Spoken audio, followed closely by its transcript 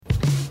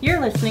You're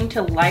listening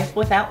to Life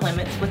Without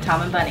Limits with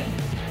Tom and Bunny.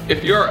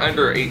 If you're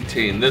under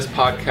 18, this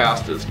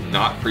podcast is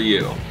not for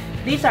you.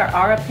 These are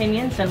our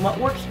opinions and what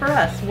works for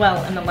us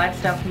well in the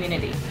lifestyle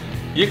community.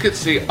 You can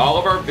see all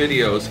of our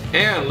videos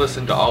and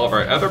listen to all of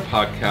our other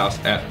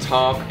podcasts at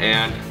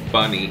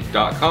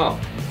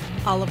tomandbunny.com.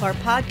 All of our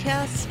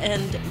podcasts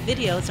and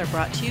videos are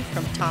brought to you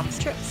from Tom's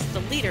Trips, the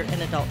leader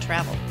in adult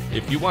travel.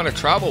 If you want to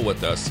travel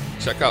with us,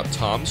 check out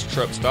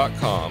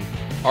tomstrips.com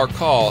or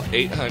call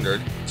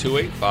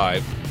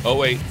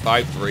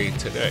 800-285-0853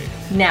 today.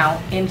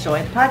 Now,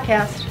 enjoy the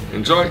podcast.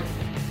 Enjoy.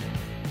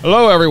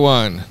 Hello,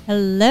 everyone.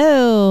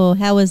 Hello.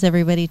 How is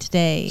everybody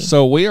today?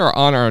 So we are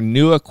on our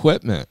new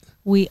equipment.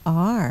 We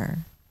are.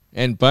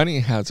 And Bunny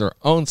has her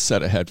own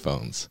set of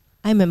headphones.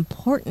 I'm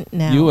important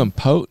now. You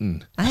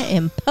impotent. I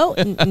am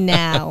potent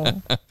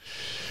now.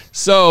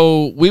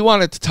 So we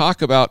wanted to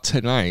talk about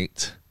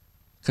tonight,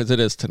 because it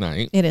is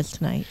tonight. It is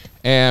tonight.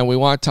 And we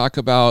want to talk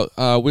about,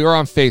 we were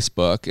on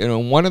Facebook, and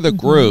in one of the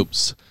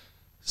groups,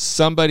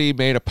 somebody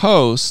made a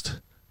post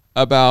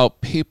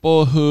about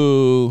people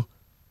who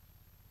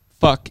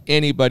fuck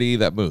anybody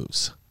that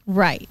moves.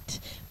 Right.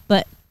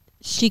 But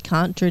she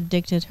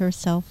contradicted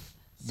herself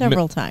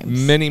several times.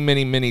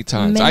 Many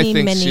times. I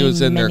think she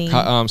was in there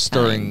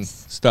stirring times.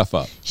 Stuff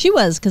up. She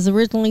was, because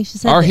originally she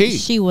said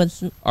she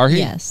was.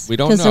 Yes. We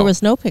don't know. Because there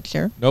was no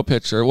picture. No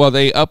picture. Well,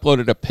 they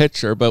uploaded a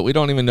picture, but we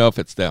don't even know if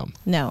it's them.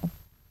 No.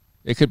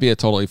 It could be a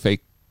totally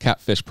fake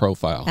catfish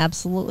profile.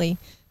 Absolutely.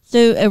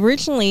 So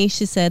originally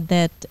she said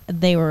that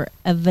they were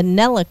a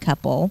vanilla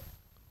couple.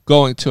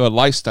 Going to a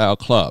lifestyle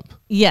club.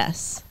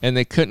 Yes. And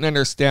they couldn't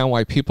understand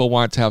why people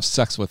wanted to have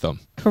sex with them.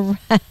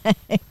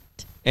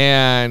 Correct.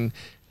 And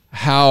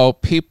how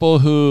people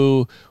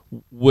who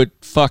would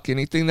fuck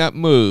anything that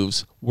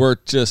moves were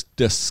just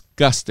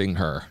disgusting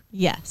her.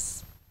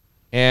 Yes.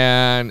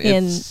 And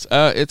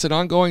it's an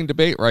ongoing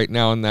debate right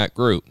now in that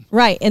group.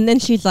 Right. And then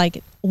she's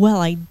like,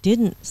 well, I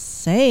didn't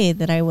say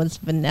that I was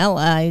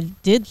vanilla. I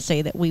did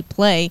say that we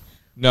play.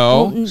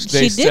 No, well,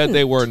 they said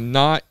they were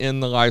not in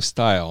the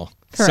lifestyle.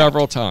 Correct.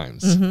 Several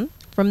times. Mm-hmm.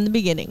 From the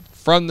beginning.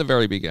 From the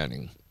very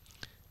beginning.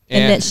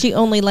 And that she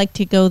only liked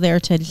to go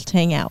there to just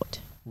hang out.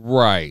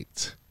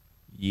 Right.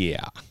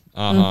 Yeah.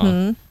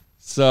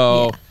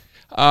 So,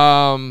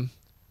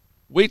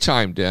 we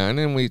chimed in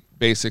and we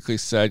basically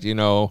said,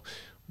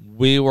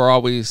 we were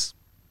always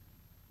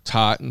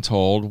taught and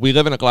told we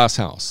live in a glass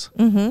house.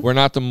 We're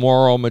not the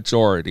moral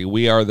majority.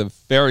 We are the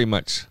very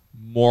much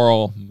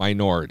moral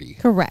minority.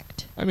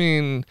 Correct. I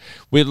mean,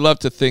 we'd love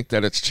to think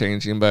that it's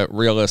changing, but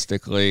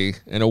realistically,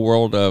 in a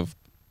world of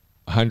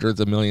hundreds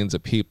of millions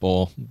of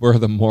people, we're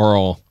the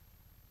moral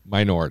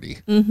minority.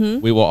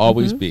 We will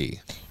always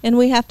be. And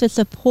we have to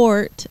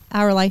support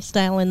our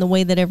lifestyle in the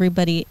way that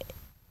everybody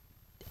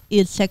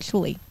is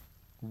sexually.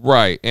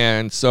 Right.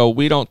 And so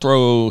we don't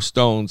throw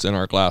stones in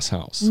our glass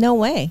house. No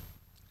way.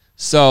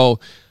 So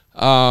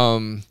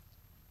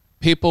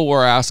people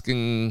were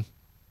asking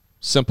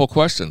simple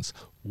questions.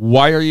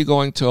 Why are you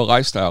going to a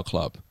lifestyle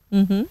club?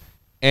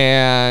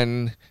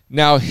 And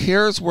now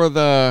here's where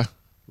the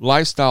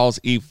lifestyle's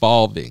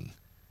evolving.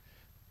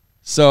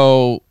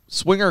 So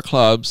swinger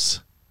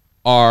clubs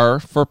are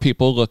for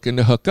people looking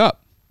to hook up.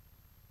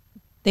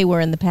 They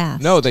were in the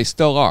past. No, they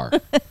still are.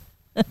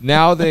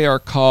 Now they are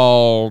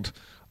called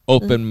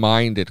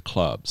open-minded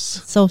clubs.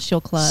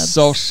 Social clubs.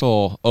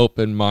 Social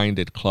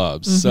open-minded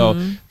clubs.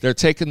 So they're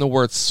taking the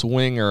word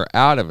swinger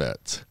out of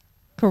it.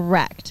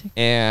 Correct.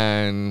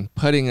 And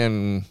putting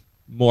in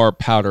more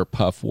powder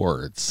puff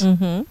words.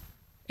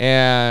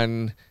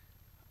 And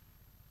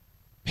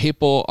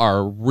people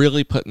are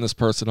really putting this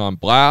person on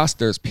blast.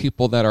 There's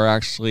people that are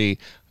actually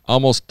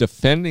almost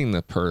defending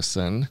the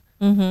person.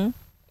 And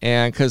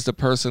because the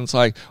person's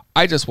like,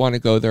 I just want to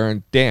go there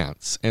and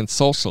dance and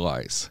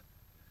socialize.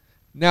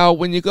 Now,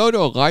 when you go to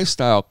a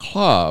lifestyle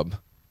club,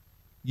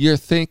 you're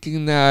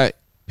thinking that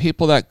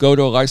people that go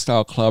to a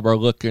lifestyle club are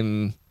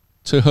looking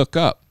to hook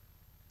up.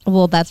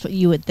 Well, that's what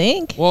you would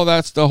think. Well,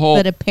 that's the whole...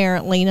 But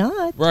apparently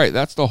not. Right.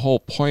 That's the whole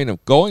point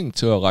of going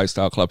to a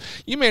lifestyle club.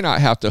 You may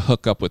not have to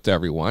hook up with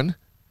everyone.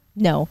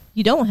 No,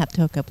 you don't have to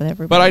hook up with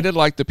everybody. But I did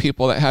like the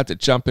people that had to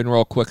jump in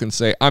real quick and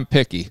say, I'm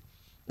picky.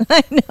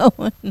 I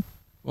know.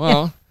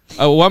 Well...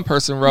 one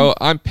person wrote,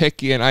 I'm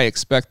picky and I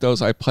expect those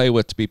I play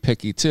with to be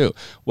picky too.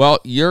 Well,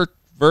 your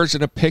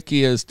version of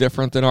picky is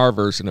different than our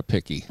version of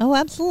picky. Oh,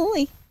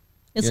 absolutely.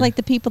 It's like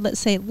the people that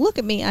say, look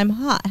at me, I'm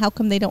hot. How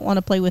come they don't want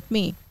to play with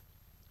me?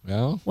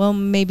 Well,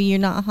 maybe you're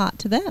not hot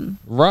to them.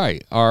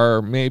 Right.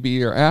 Or maybe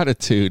your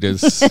attitude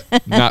is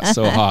not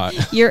so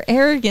hot. Your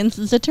arrogance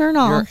is a turn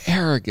off. Your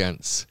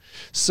arrogance.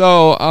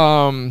 So,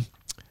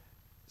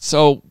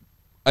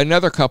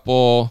 another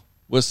couple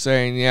was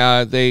saying,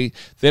 they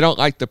don't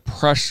like the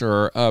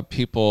pressure of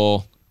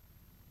people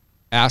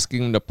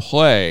asking them to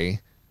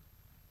play,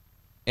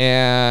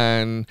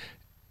 and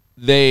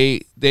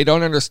they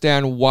don't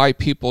understand why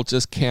people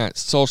just can't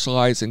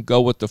socialize and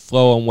go with the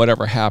flow, and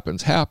whatever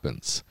happens.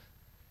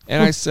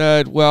 And I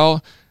said,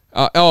 well,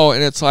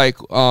 and it's like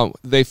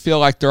they feel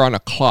like they're on a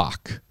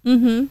clock.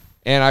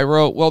 And I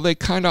wrote, well, they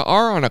kind of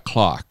are on a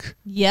clock.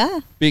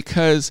 Yeah.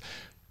 Because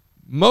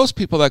most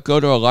people that go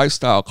to a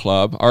lifestyle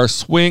club or a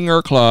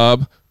swinger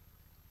club,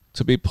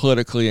 to be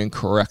politically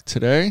incorrect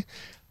today,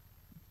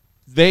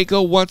 they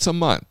go once a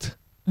month,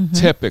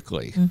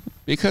 typically,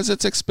 because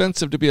it's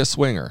expensive to be a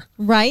swinger.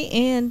 Right,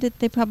 and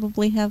they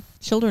probably have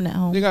children at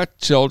home. They got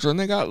children,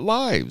 they got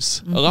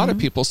lives. A lot of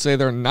people say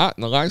they're not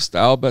in the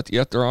lifestyle, but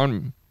yet they're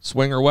on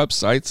swinger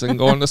websites and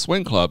going to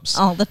swing clubs.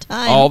 All the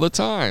time. All the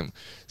time.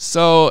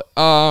 So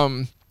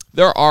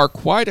there are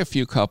quite a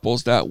few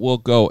couples that will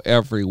go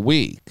every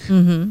week.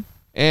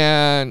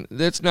 And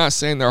it's not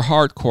saying they're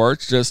hardcore,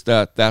 it's just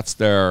that that's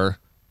their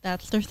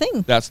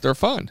thing. That's their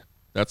fun.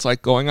 That's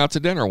like going out to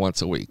dinner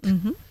once a week.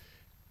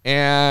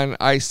 And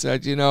I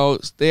said, you know,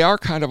 they are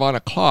kind of on a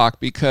clock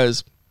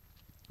because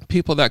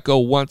people that go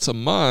once a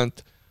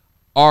month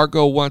or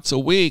go once a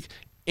week,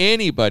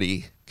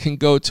 anybody can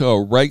go to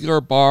a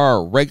regular bar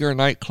or regular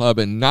nightclub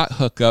and not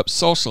hook up,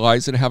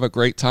 socialize, and have a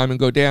great time and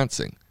go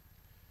dancing.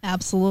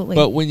 Absolutely.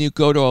 But when you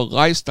go to a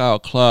lifestyle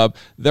club,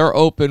 they're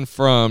open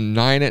from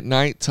 9 at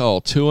night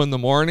till 2 in the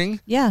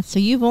morning. Yeah, so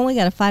you've only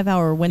got a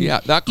 5-hour window. Yeah,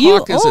 that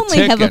clock is a ticking.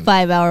 You only have a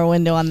 5-hour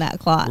window on that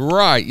clock.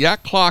 Right,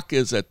 that clock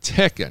is a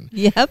ticking.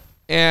 Yep.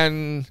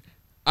 And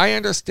I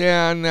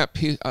understand that,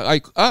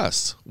 like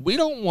us, we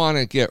don't want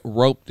to get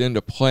roped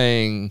into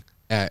playing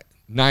at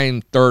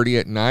 9:30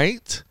 at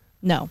night.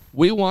 No.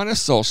 We want to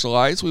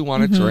socialize. We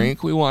want to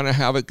drink. We want to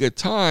have a good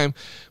time.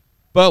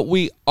 But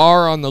we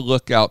are on the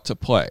lookout to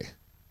play.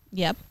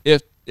 Yep.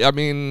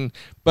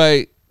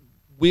 But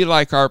we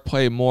like our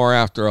play more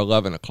after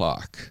 11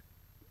 o'clock.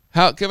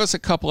 Give us a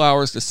couple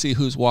hours to see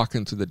who's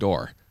walking through the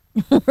door.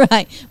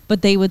 Right.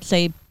 But they would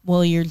say,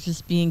 well, you're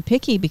just being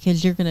picky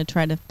because you're going to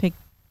try to pick.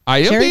 I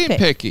am being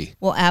picky.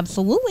 Well,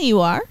 absolutely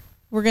you are.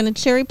 We're going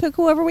to cherry pick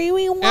whoever we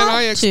want to. And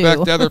I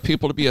expect other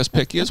people to be as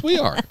picky as we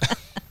are.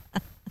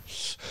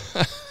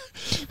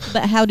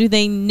 But how do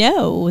they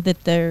know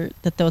that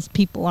those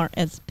people aren't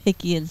as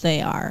picky as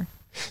they are?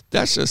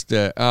 That's just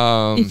it.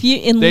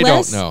 They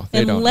don't know.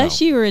 Unless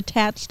you are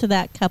attached to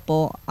that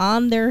couple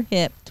on their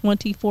hip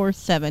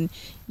 24/7,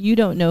 you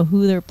don't know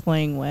who they're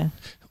playing with.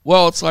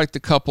 Well, it's like the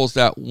couples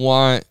that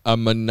want a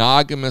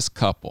monogamous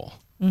couple.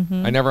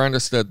 I never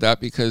understood that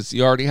because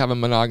you already have a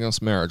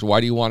monogamous marriage. Why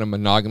do you want a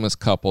monogamous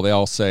couple? They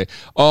all say,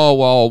 oh,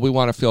 well, we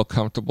want to feel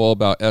comfortable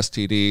about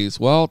STDs.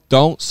 Well,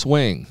 don't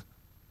swing.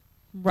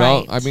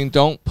 Right.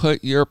 Don't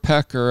put your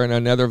pecker in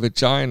another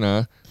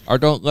vagina, or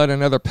don't let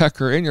another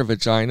pecker in your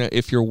vagina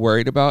if you're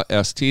worried about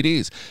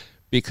STDs.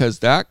 Because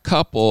that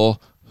couple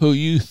who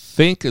you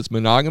think is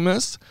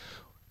monogamous,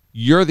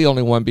 you're the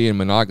only one being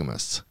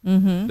monogamous.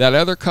 That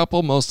other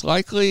couple most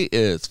likely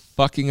is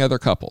fucking other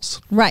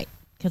couples. Right.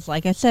 Because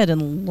like I said,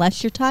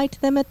 unless you're tied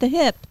to them at the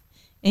hip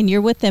and you're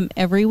with them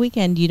every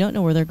weekend, you don't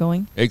know where they're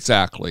going.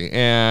 Exactly.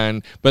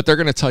 But they're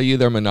going to tell you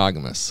they're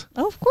monogamous.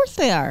 Oh, of course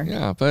they are.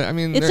 Yeah, but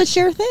it's a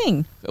sure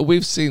thing.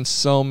 We've seen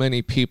so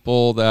many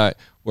people that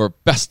were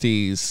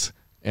besties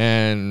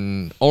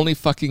and only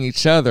fucking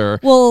each other.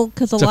 Well,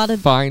 because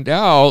find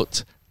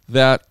out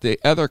that the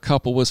other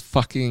couple was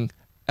fucking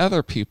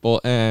other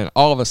people, and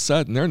all of a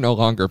sudden they're no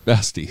longer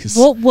besties.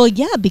 Well,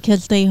 yeah,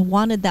 because they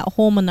wanted that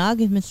whole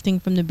monogamous thing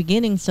from the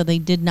beginning, so they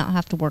did not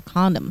have to wear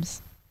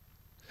condoms.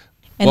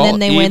 And then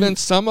they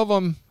some of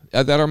them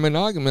that are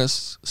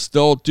monogamous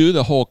still do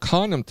the whole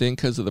condom thing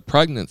because of the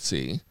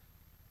pregnancy.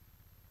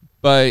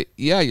 But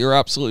yeah, you're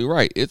absolutely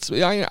right.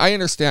 I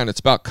understand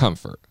it's about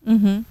comfort.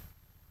 And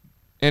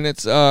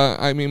it's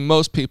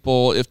most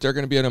people, if they're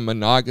going to be in a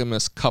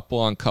monogamous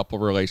couple-on-couple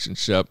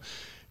relationship,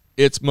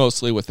 it's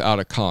mostly without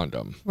a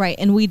condom. Right,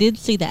 and we did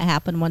see that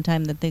happen one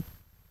time, that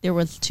there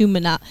was two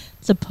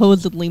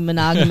supposedly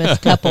monogamous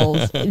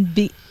couples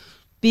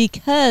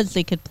because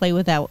they could play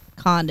without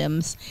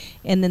condoms,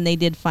 and then they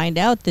did find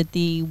out that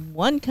the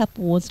one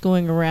couple was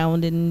going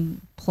around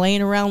and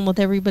playing around with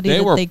everybody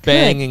they were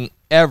banging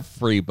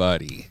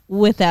everybody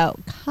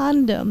without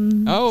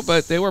condoms. Oh,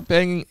 but they were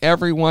banging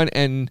everyone,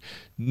 and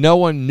no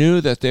one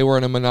knew that they were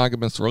in a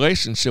monogamous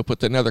relationship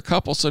with another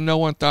couple, so no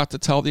one thought to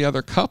tell the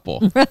other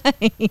couple.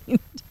 Right.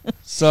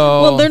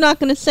 So, well, they're not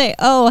going to say,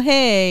 oh,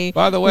 hey.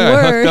 By the way,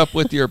 I hooked up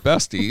with your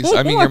besties.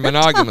 Your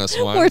monogamous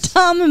ones. We're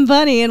Tom and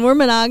Bunny, and we're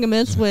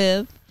monogamous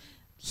with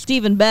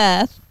Steve and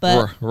Beth.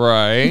 But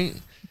right.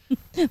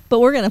 But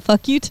we're going to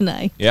fuck you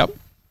tonight. Yep.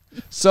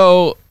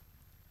 So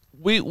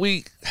we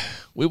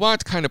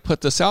want to kind of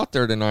put this out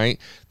there tonight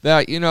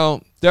that,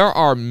 there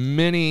are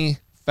many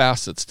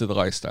facets to the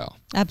lifestyle.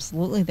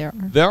 Absolutely there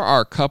are. There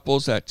are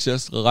couples that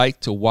just like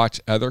to watch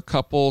other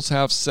couples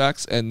have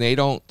sex, and they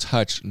don't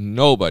touch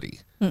nobody.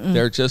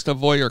 They're just a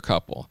voyeur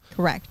couple.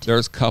 Correct.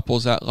 There's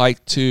couples that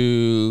like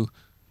to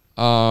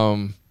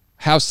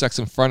have sex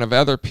in front of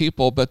other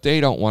people, but they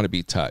don't want to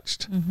be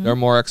touched. They're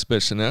more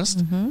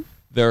exhibitionist.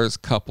 There's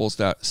couples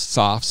that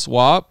soft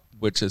swap,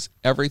 which is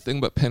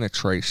everything but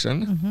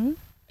penetration.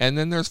 And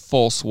then there's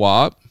full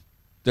swap.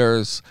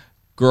 There's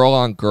girl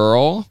on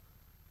girl,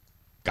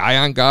 guy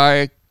on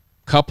guy,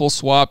 couple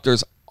swap.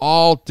 There's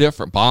all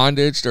different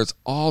bondage. There's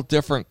all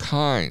different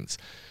kinds.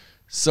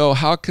 So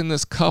how can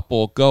this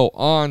couple go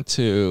on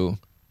to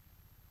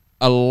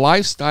a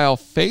lifestyle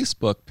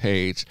Facebook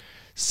page,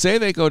 say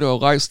they go to a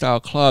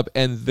lifestyle club,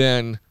 and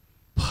then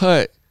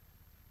put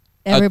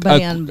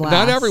Everybody on blast.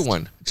 Not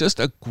everyone, just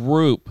a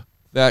group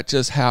that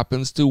just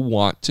happens to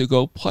want to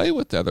go play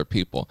with other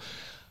people.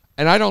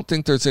 And I don't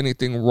think there's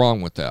anything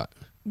wrong with that.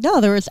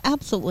 No, there is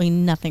absolutely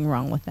nothing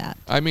wrong with that.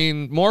 I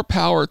mean, more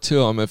power to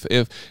them.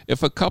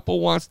 If a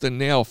couple wants to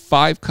nail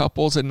 5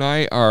 couples a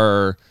night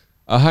or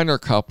 100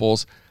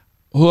 couples,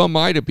 who am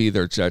I to be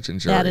their judge and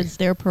jury? That is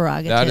their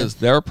prerogative. That is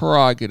their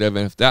prerogative.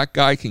 And if that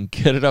guy can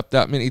get it up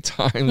that many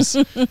times,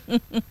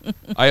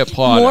 I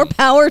applaud More him.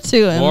 power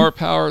to him. More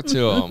power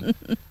to him.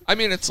 I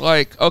mean, it's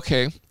like,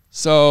 okay,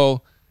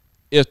 so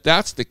if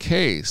that's the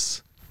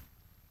case,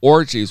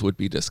 orgies would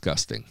be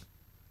disgusting.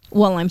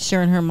 Well, I'm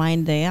sure in her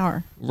mind they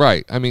are.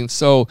 Right. I mean,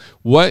 so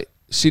what?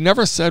 She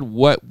never said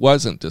what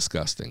wasn't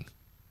disgusting.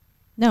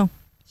 No,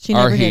 she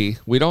never did.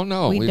 We don't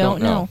know. We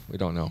don't know. We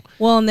don't know.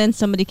 Well, and then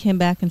somebody came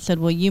back and said,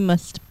 well, you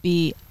must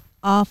be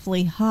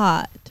awfully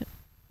hot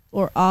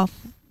or off,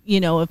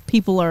 if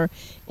people are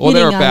hitting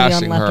they were on you on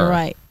bashing left her. or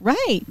right.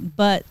 Right.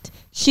 But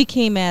she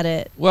came at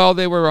it. Well,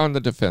 they were on the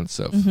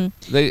defensive.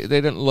 Mm-hmm. They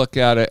didn't look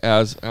at it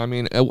as, I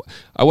mean,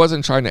 I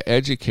wasn't trying to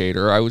educate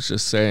her. I was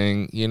just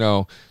saying,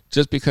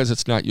 just because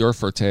it's not your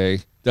forte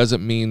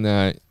doesn't mean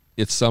that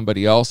it's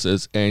somebody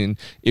else's. And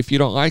if you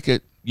don't like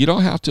it, you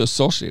don't have to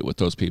associate with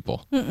those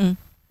people. Mm-mm.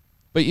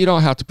 But you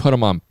don't have to put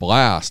them on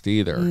blast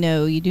either.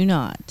 No, you do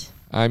not.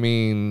 I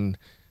mean,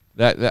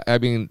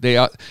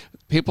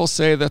 people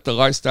say that the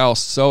lifestyle is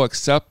so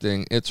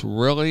accepting. It's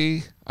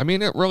really,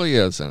 it really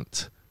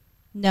isn't.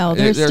 No,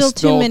 there's still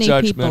too many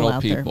people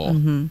out there.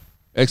 Mm-hmm.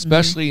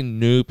 Especially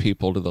new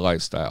people to the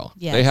lifestyle.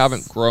 Yes. They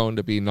haven't grown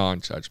to be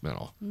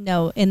non-judgmental.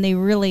 No, and they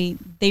really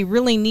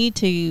need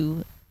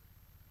to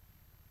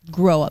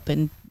grow up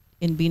and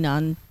be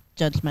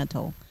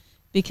non-judgmental,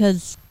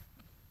 because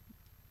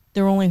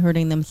they're only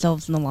hurting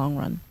themselves in the long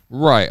run.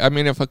 Right. I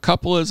mean, if a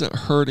couple isn't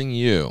hurting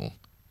you,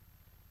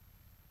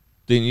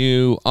 then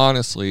you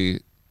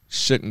honestly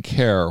shouldn't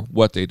care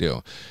what they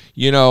do.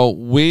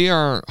 We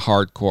aren't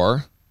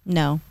hardcore.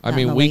 No, I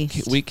mean, we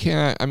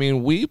can't. I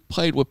mean, we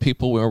played with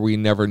people where we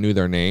never knew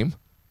their name.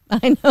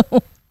 I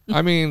know.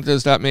 I mean,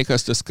 does that make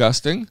us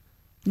disgusting?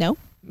 No.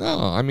 No.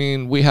 I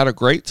mean, we had a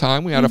great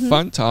time. We had a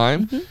fun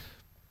time. Mm-hmm.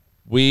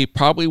 We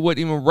probably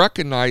wouldn't even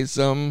recognize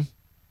them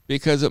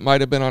because it might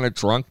have been on a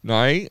drunk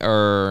night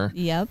or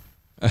Yep.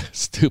 a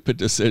stupid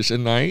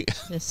decision night.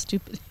 It's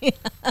stupid.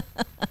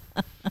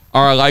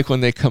 Or I like when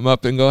they come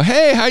up and go,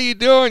 "Hey, how you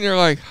doing?" You're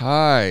like,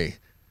 "Hi."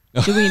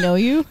 Do we know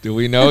you? Do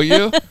we know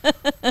you?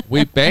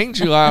 We banged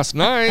you last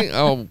night.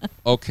 Oh,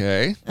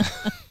 okay.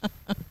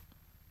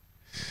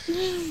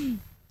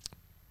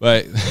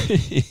 But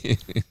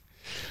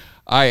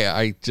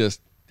I'm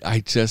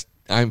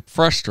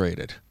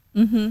frustrated.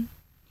 Mm-hmm.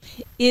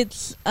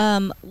 It's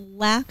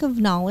lack of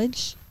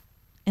knowledge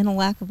and a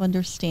lack of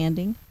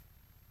understanding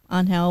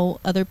on how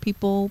other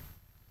people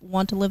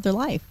want to live their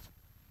life.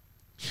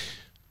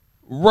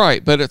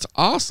 Right, but it's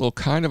also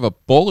kind of a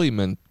bully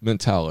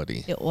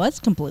mentality. It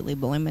was completely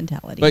bully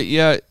mentality. But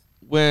yet,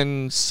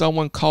 when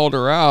someone called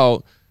her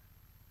out,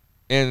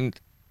 and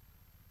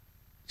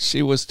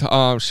she was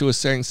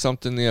saying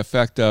something to the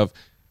effect of,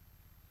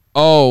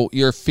 "Oh,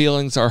 your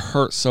feelings are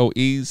hurt so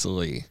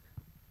easily,"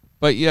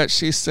 but yet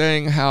she's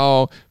saying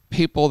how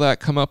people that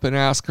come up and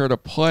ask her to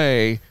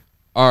play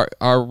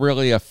are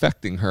really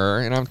affecting her,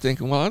 and I'm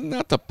thinking, well, isn't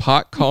that the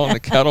pot calling the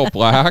kettle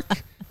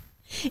black?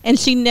 And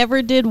she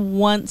never did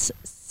once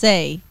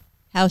say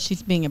how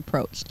she's being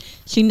approached.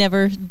 She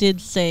never did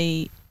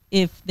say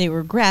if they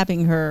were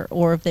grabbing her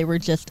or if they were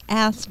just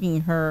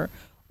asking her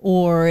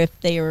or if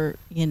they were,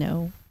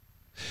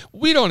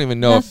 We don't even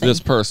know Nothing. if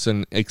this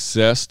person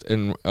exists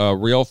in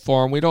real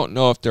form. We don't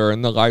know if they're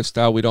in the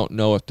lifestyle. We don't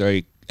know if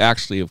they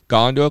actually have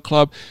gone to a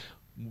club.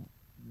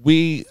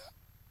 We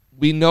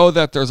know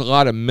that there's a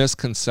lot of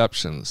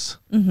misconceptions.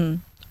 Mm-hmm.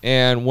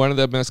 And one of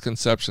the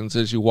misconceptions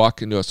is you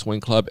walk into a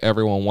swing club,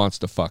 everyone wants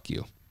to fuck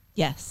you.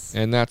 Yes.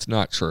 And that's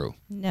not true.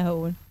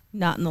 No,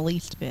 not in the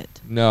least bit.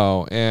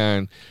 No.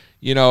 And,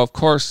 of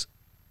course,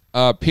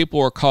 people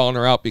were calling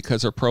her out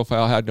because her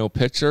profile had no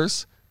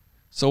pictures.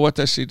 So what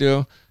does she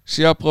do?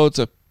 She uploads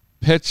a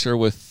picture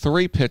with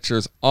 3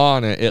 pictures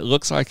on it. It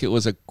looks like it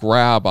was a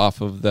grab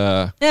off of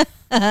the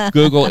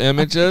Google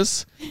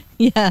Images.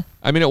 Yeah.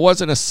 I mean, it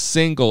wasn't a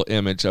single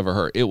image of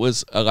her. It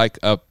was like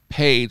a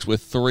page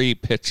with 3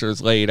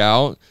 pictures laid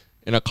out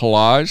in a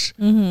collage.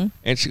 Mm-hmm.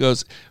 And she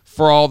goes,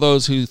 "For all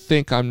those who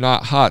think I'm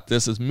not hot,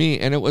 this is me."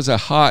 And it was a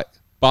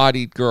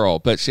hot-bodied girl,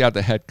 but she had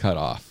the head cut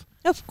off.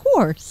 Of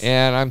course.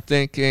 And I'm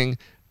thinking,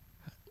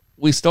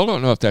 we still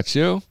don't know if that's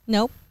you.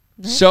 Nope.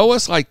 Show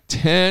us like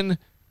 10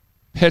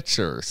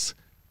 pictures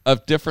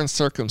of different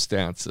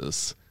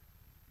circumstances.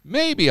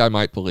 Maybe I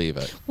might believe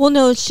it. Well,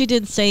 no, she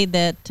did say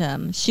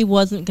that she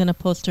wasn't going to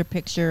post her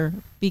picture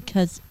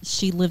because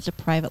she lives a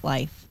private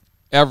life.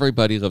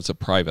 Everybody lives a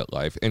private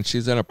life, and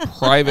she's in a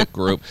private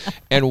group.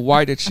 And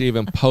why did she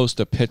even post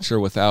a picture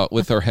with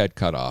her head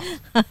cut off?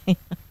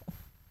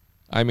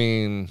 I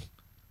mean,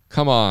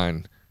 come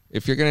on.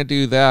 If you're going to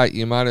do that,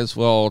 you might as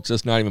well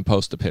just not even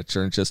post a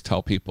picture and just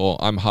tell people,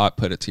 I'm hot,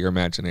 put it to your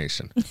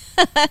imagination.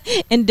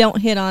 And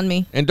don't hit on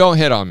me. And don't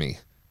hit on me.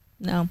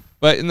 No.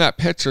 But in that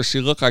picture, she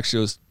looked like she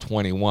was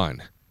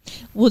 21.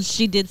 Well,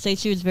 she did say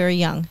she was very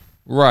young.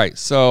 Right.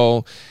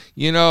 So,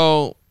 you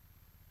know,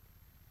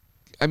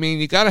 I mean,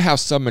 you got to have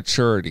some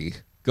maturity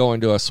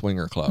going to a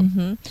swinger club.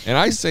 Mm-hmm. And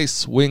I say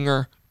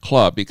swinger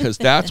club because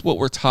that's what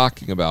we're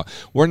talking about.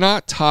 We're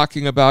not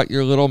talking about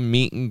your little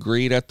meet and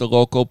greet at the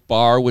local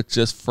bar with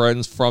just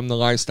friends from the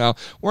lifestyle.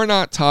 We're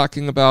not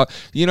talking about,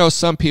 you know,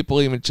 some people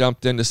even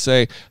jumped in to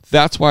say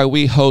that's why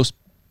we host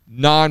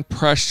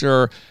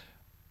non-pressure,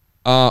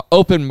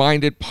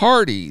 open-minded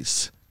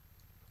parties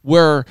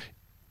where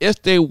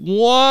if they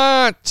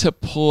want to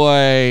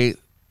play,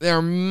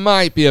 there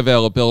might be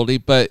availability,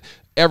 but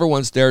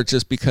everyone's there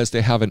just because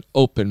they have an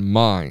open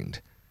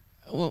mind.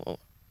 Well,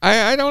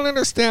 I don't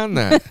understand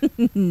that.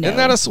 No, Isn't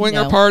that a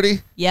swinger no. party?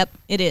 Yep,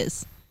 it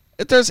is.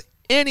 If there's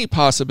any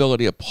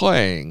possibility of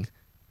playing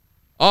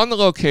on the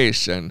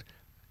location,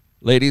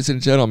 ladies and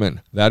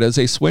gentlemen, that is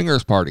a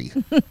swingers party.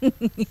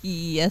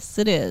 Yes,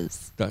 it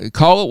is.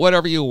 Call it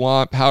whatever you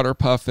want, powder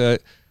puff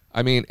it.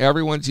 I mean,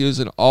 everyone's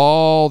using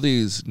all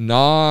these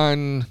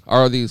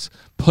these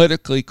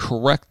politically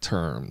correct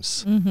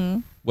terms. Mm-hmm.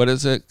 What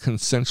is it?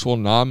 Consensual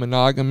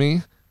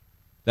non-monogamy?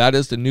 That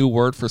is the new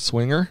word for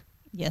swinger?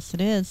 Yes,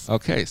 it is.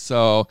 Okay,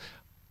 so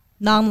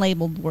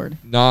Non-labeled word.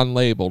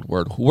 non-labeled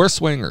word. We're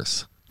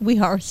swingers. We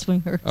are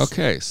swingers.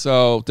 Okay,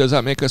 so does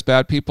that make us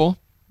bad people?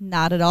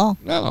 Not at all.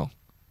 No.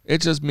 It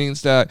just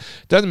means that,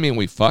 doesn't mean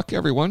we fuck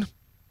everyone.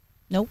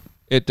 Nope.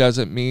 It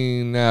doesn't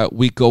mean that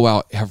we go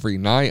out every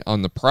night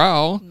on the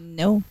prowl.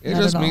 No, It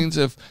not just at all. means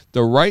if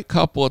the right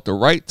couple at the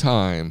right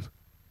time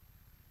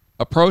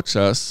approach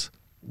us,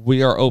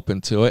 we are open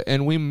to it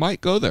and we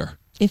might go there.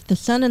 If the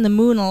sun and the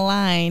moon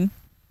align,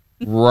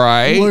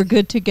 Right? we're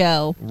good to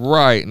go.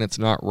 Right, and it's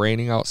not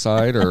raining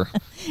outside or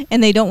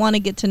And they don't want to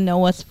get to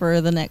know us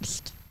for the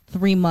next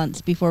 3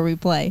 months before we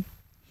play.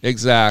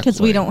 exactly.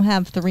 Because we don't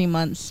have 3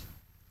 months.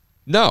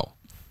 No.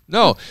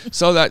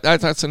 So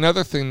that's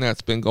another thing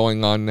that's been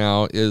going on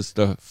now is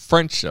the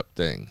friendship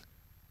thing.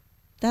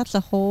 That's a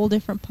whole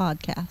different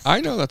podcast.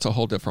 I know that's a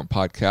whole different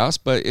podcast,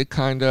 but it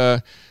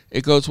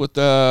goes with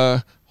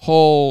the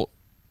whole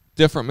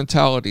different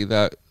mentality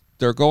that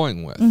they're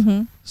going with.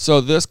 Mm-hmm. So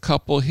this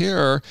couple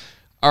here,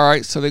 all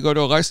right, so they go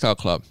to a lifestyle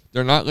club.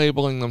 They're not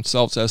labeling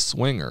themselves as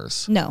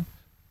swingers, No.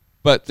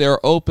 but they're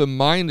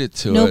open-minded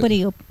to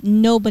it.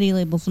 Nobody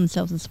labels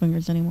themselves as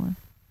swingers anymore.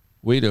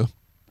 We do.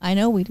 I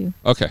know we do.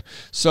 Okay.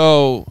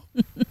 So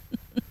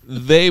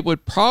they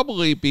would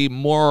probably be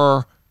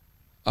more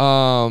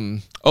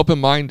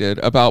open-minded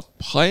about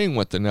playing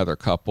with another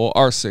couple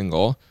or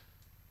single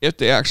if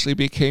they actually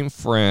became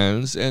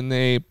friends and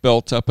they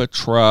built up a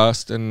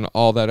trust and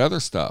all that other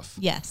stuff.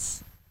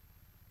 Yes.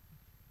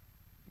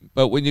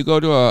 But when you go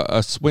to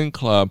a swing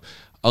club,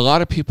 a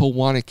lot of people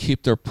want to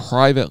keep their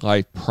private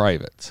life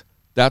private.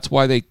 That's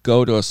why they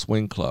go to a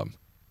swing club.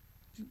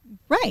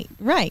 Right.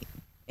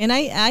 And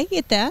I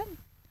get that.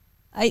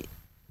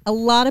 A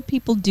lot of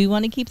people do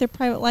want to keep their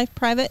private life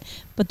private,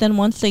 but then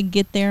once they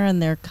get there and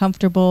they're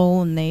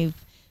comfortable and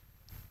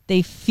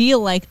they feel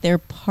like they're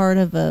part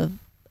of a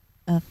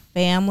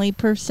family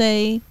per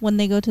se when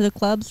they go to the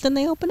clubs, then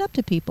they open up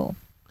to people.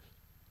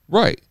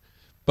 Right.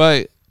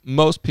 But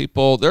most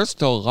people, there's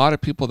still a lot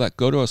of people that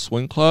go to a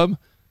swing club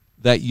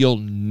that you'll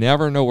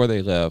never know where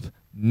they live,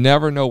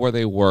 never know where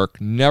they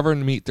work, never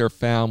meet their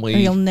family. Or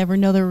you'll never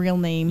know their real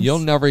names. You'll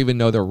never even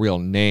know their real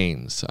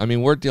names. I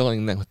mean, we're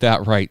dealing with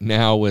that right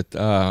now with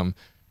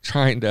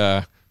trying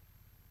to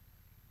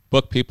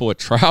book people with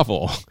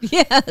travel.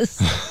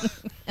 Yes.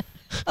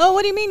 Oh,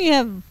 what do you mean you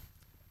have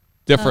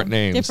Different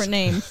names. Different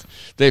names.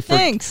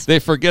 Thanks. They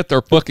forget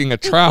they're booking a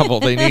travel.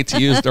 They need to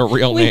use their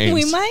real names.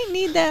 We might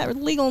need that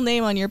legal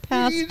name on your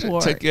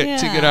passport to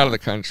get out of the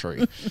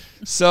country.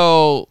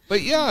 So,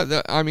 but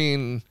yeah, I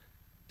mean,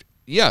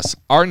 yes,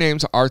 our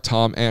names are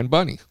Tom and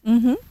Bunny.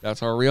 Mm-hmm.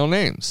 That's our real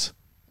names.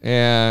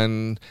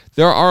 And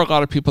there are a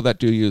lot of people that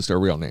do use their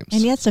real names.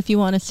 And yes, if you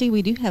want to see,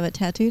 we do have it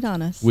tattooed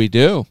on us. We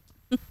do.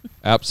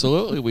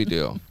 Absolutely, we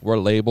do. We're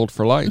labeled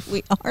for life.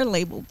 We are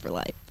labeled for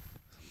life.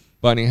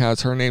 Bunny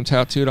has her name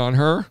tattooed on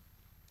her.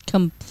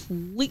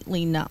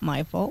 Completely not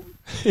my fault.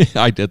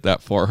 I did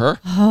that for her.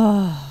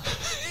 Oh,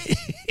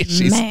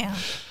 man.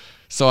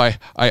 So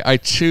I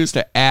choose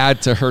to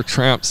add to her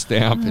tramp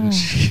stamp, and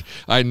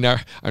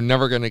I'm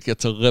never going to get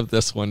to live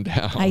this one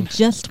down. I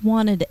just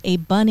wanted a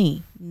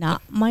bunny,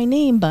 not my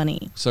name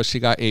bunny. So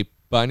she got a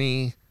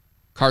bunny,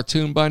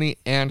 cartoon bunny,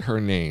 and her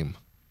name.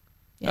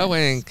 Yes. That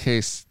way, in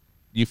case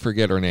you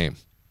forget her name.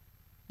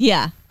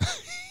 Yeah.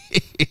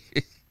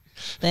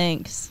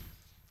 Thanks.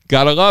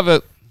 Gotta love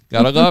it.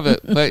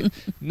 But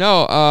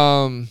no,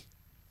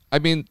 I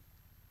mean,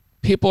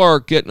 people are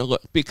getting,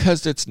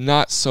 because it's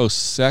not so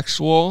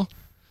sexual,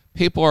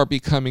 people are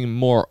becoming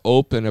more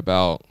open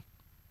about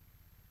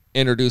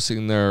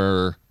introducing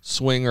their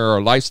swinger or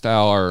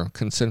lifestyle or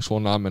consensual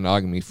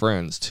non-monogamy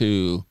friends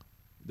to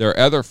their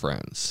other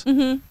friends.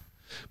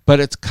 But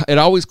it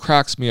always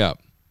cracks me up.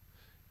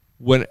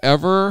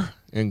 Whenever,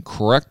 and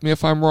correct me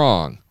if I'm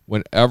wrong,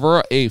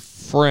 whenever a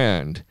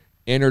friend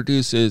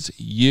introduces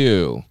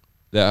you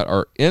that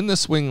are in the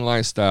swing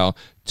lifestyle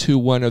to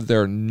one of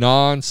their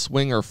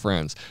non-swinger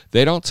friends,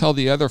 they don't tell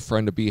the other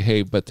friend to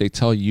behave, but they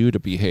tell you to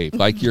behave.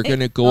 Like you're going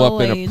to go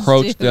up and always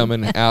approach do. them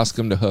and ask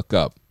them to hook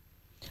up.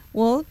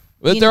 Well,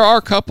 But there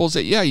are couples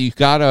that, yeah, you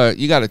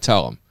gotta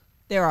tell them.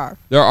 there are.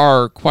 There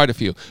are quite a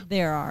few.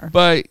 There are.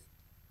 But,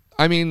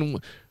 I mean,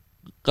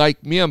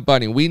 like me and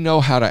Bunny, we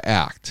know how to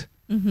act.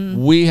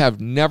 We have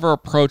never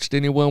approached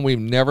anyone. We've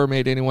never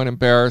made anyone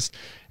embarrassed.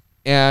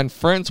 And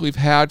friends we've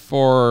had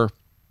for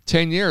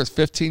 10 years,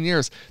 15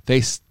 years,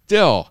 they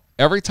still,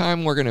 every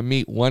time we're going to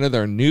meet one of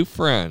their new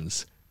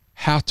friends,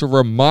 have to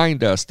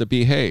remind us to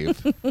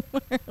behave.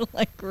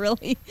 Like,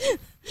 really?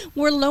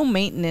 We're low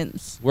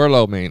maintenance. We're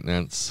low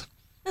maintenance.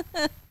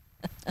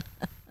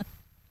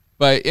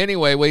 But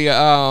anyway, we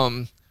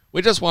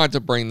just wanted to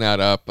bring that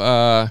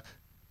up.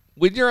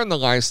 When you're in the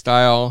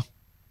lifestyle,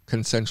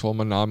 consensual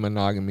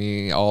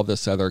non-monogamy, all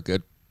this other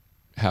good,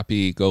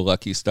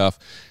 happy-go-lucky stuff,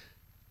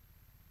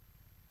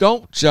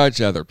 don't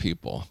judge other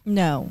people.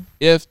 No.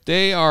 If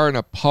they are in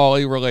a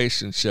poly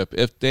relationship,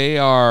 if they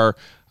are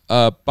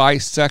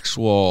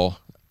bisexual,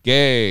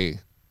 gay,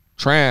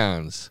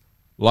 trans,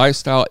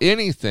 lifestyle,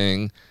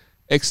 anything,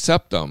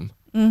 accept them.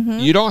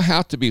 You don't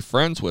have to be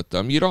friends with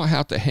them. You don't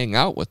have to hang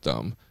out with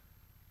them.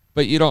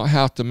 But you don't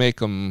have to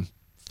make them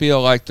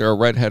feel like they're a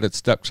redheaded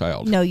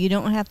stepchild. No, you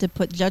don't have to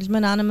put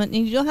judgment on them, and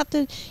you don't have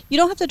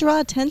to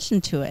draw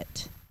attention to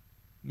it.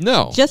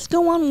 No. Just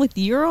go on with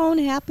your own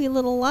happy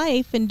little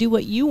life and do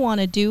what you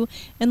want to do,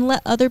 and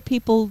let other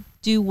people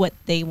do what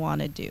they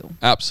want to do.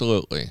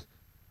 Absolutely.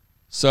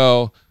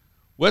 So,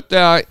 with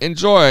that,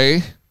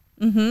 enjoy.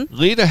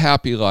 Lead a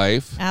happy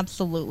life.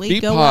 Absolutely. Be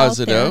go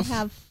positive. out there,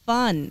 have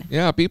fun.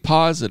 Yeah, be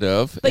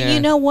positive. But and you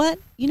know what?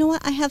 You know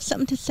what? I have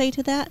something to say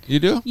to that. You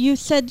do? You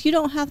said you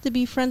don't have to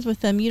be friends with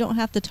them. You don't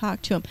have to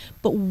talk to them.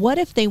 But what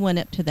if they went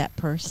up to that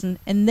person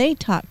and they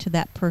talked to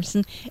that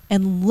person,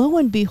 and lo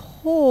and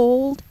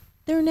behold,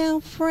 they're now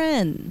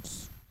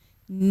friends?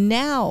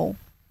 Now,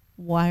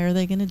 why are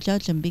they going to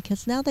judge them?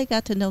 Because now they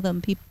got to know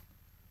them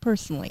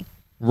personally.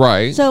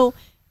 Right. So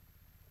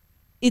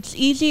it's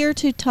easier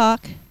to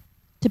talk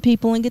to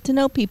people and get to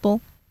know people,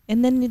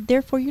 and then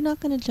therefore you're not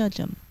going to judge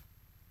them.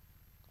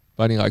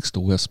 Bunny likes to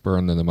whisper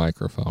into the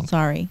microphone.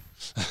 Sorry.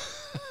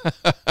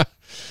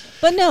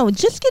 But no,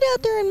 just get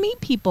out there and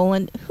meet people,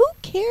 and who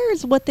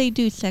cares what they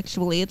do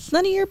sexually? It's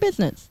none of your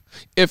business.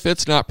 If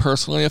it's not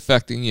personally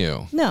affecting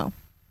you, No.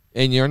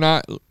 and you're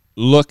not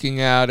looking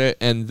at it,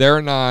 and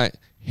they're not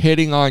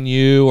hitting on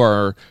you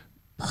or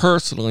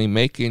personally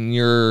making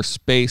your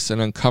space an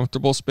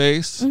uncomfortable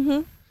space,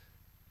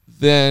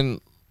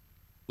 then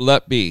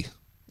let be.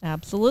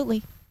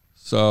 Absolutely.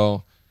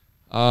 So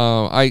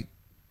I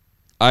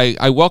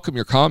welcome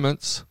your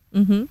comments.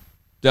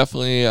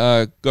 Definitely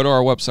go to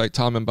our website,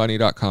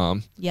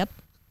 tomandbunny.com. Yep.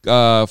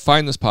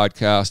 Find this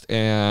podcast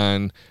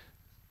and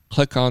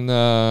click on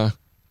the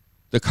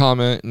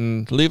comment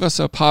and leave us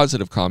a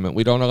positive comment.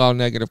 We don't allow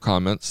negative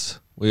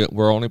comments.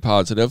 We're only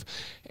positive.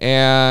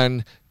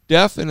 And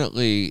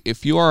definitely,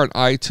 if you are on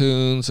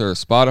iTunes or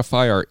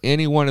Spotify or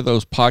any one of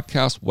those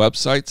podcast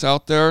websites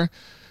out there,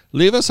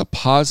 leave us a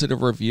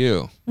positive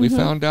review. We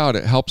found out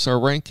it helps our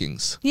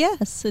rankings.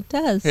 Yes, it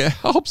does. It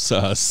helps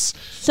us.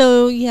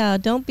 So yeah,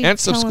 don't be And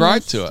telling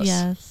subscribe to us.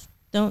 Yes.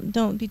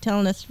 Don't be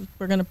telling us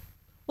we're gonna.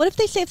 What if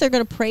they say if they're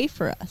gonna pray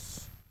for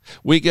us?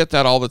 We get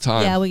that all the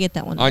time. Yeah, we get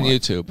that one on more.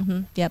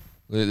 YouTube. Yep.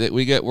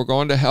 We're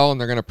going to hell and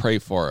they're going to pray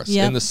for us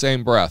Yep. in the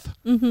same breath.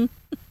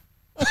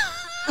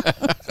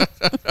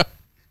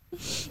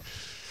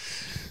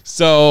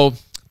 So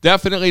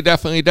definitely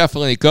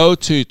go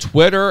to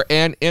Twitter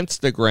and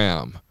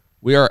Instagram.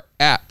 We are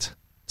at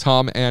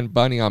Tom and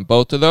Bunny on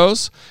both of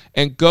those.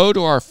 And go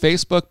to our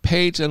Facebook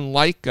page and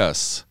like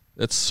us.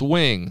 It's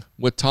Swing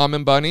with Tom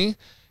and Bunny.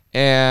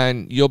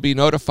 And you'll be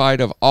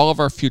notified of all of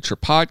our future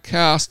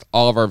podcasts,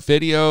 all of our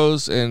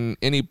videos, and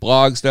any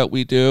blogs that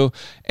we do.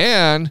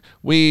 And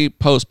we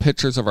post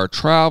pictures of our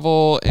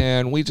travel,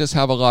 and we just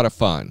have a lot of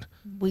fun.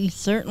 We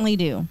certainly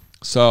do.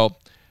 So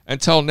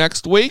until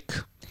next week,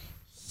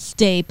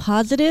 stay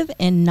positive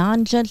and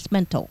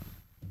non-judgmental.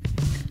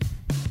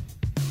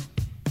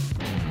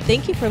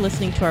 Thank you for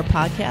listening to our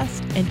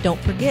podcast, and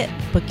don't forget,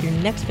 book your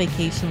next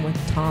vacation with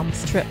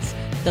Tom's Trips,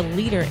 the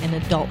leader in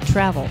adult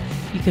travel.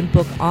 You can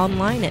book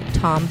online at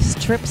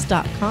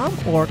tomstrips.com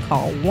or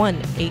call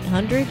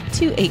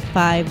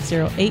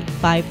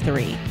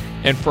 1-800-285-0853.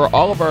 and for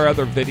all of our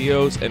other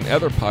videos and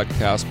other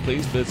podcasts,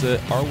 please visit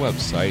our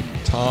website,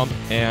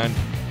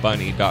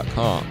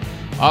 tomandbunny.com.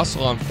 Also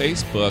on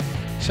Facebook,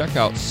 check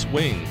out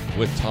Swing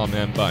with Tom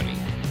and Bunny.